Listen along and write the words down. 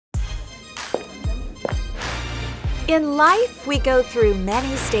In life, we go through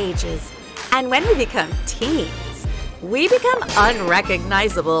many stages, and when we become teens, we become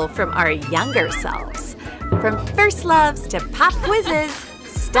unrecognizable from our younger selves. From first loves to pop quizzes,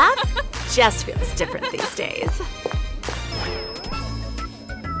 stuff just feels different these days.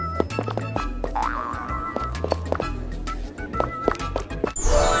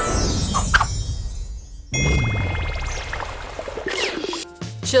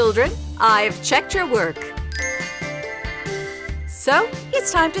 Children, I've checked your work. So,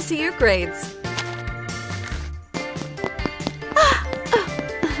 it's time to see your grades.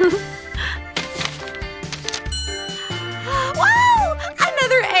 Wow!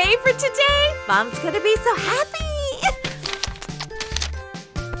 Another A for today! Mom's gonna be so happy!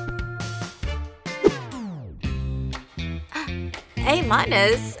 A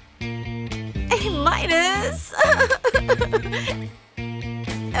minus? A minus?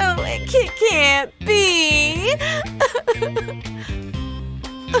 Oh, it can't be!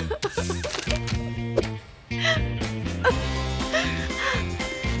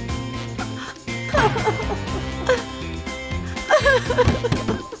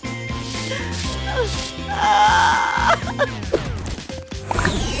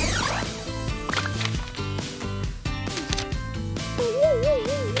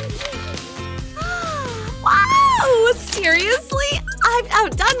 Wow! Seriously? I've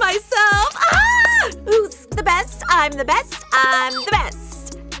outdone myself! Ah! Who's the best? I'm the best. I'm the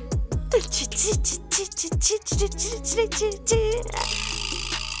best.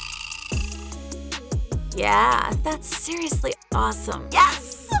 Yeah, that's seriously awesome.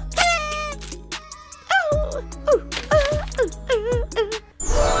 Yes!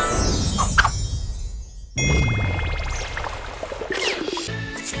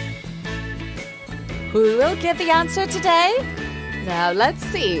 Who will get the answer today? Now let's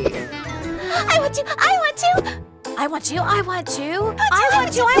see. I want to! I want to! I want you! I want you! I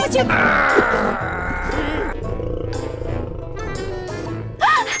want you! I want you!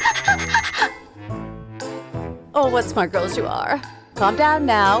 Oh, what smart girls you are. Calm down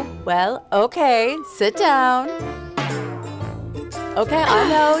now. Well, okay, sit down. Okay, I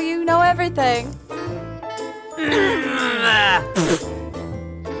know you know everything.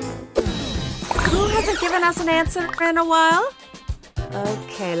 Who hasn't given us an answer in a while?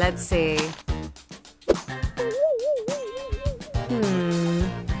 Okay, let's see.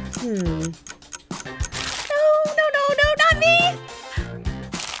 No, not me!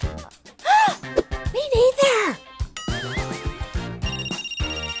 Me neither!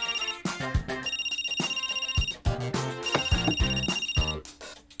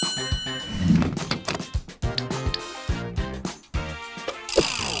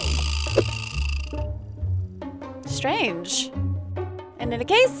 Strange. In any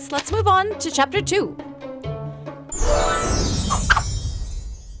case, let's move on to chapter 2.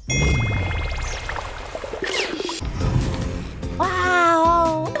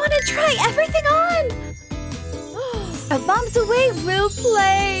 Wow! I want to try everything on! A bombs away, we'll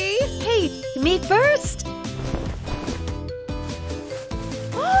play! Hey, me first!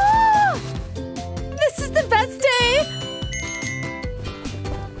 This is the best day!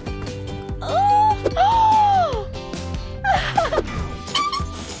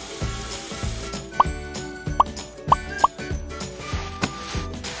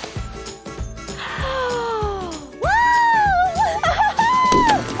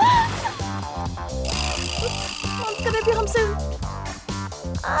 Soon.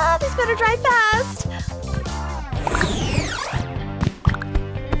 This better dry fast.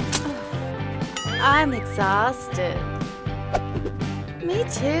 I'm exhausted. Me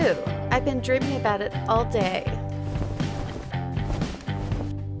too. I've been dreaming about it all day.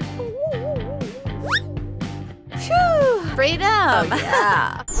 Phew! Freedom! Oh,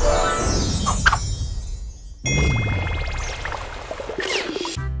 yeah.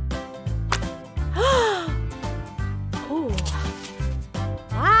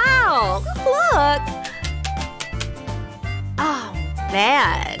 Look! Oh,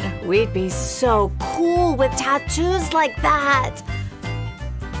 man. We'd be so cool with tattoos like that.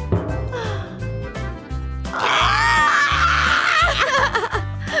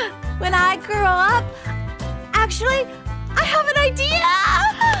 When I grow up, actually, I have an idea!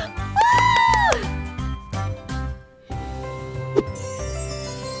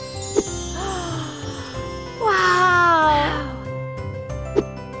 Wow!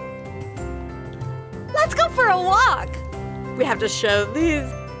 Let's go for a walk. We have to show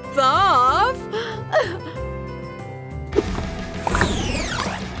these off.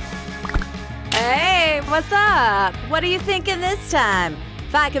 Hey, what's up? What are you thinking this time?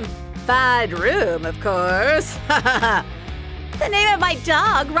 If I can Fine room, of course. The name of my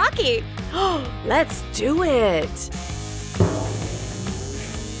dog, Rocky. Let's do it.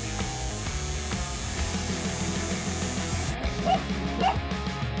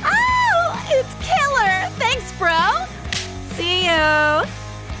 Oh, it's killer. Thanks, bro. See you.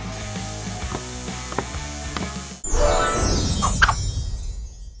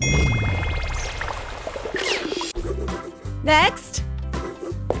 Next.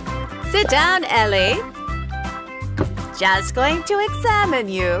 Sit down, Ellie. Just going to examine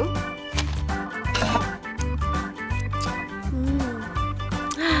you.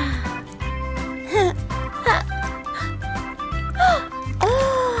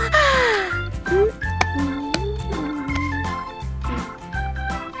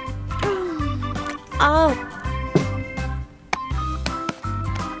 Oh.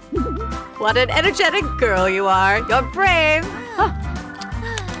 What an energetic girl you are. You're brave.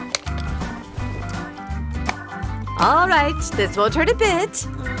 All right, this won't hurt a bit.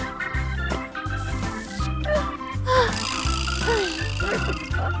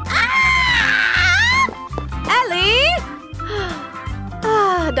 Ellie!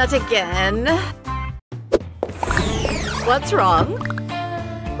 Not again. What's wrong?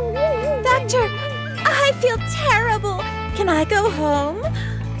 Doctor, I feel terrible. Can I go home?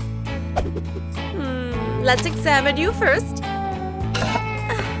 Let's examine you first.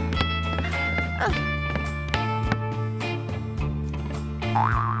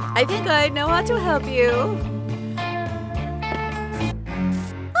 I think I know how to help you.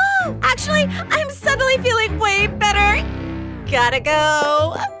 Oh, actually, I'm suddenly feeling way better. Gotta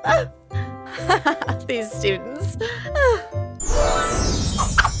go. These students.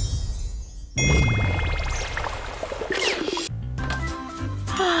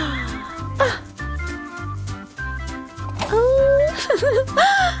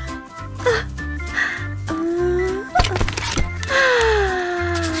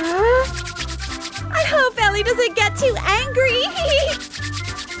 I hope Ellie doesn't get too angry.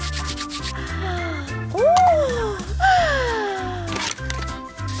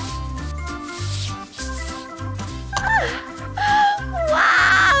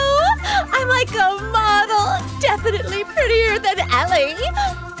 Wow! I'm like a model. Definitely prettier than Ellie.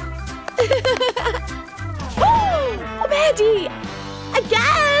 Oh, Mandy!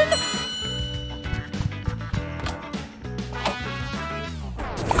 Again!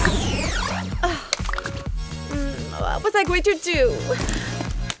 What was I going to do?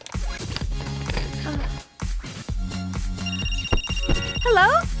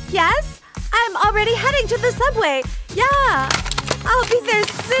 Hello? Yes? I'm already heading to the subway. Yeah, I'll be there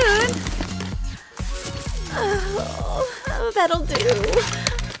soon. Oh, that'll do.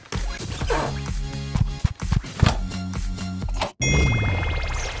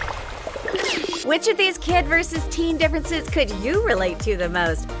 Which of these kid versus teen differences could you relate to the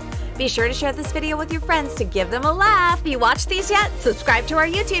most? Be sure to share this video with your friends to give them a laugh. If you watched these yet, subscribe to our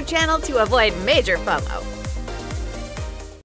YouTube channel to avoid major FOMO.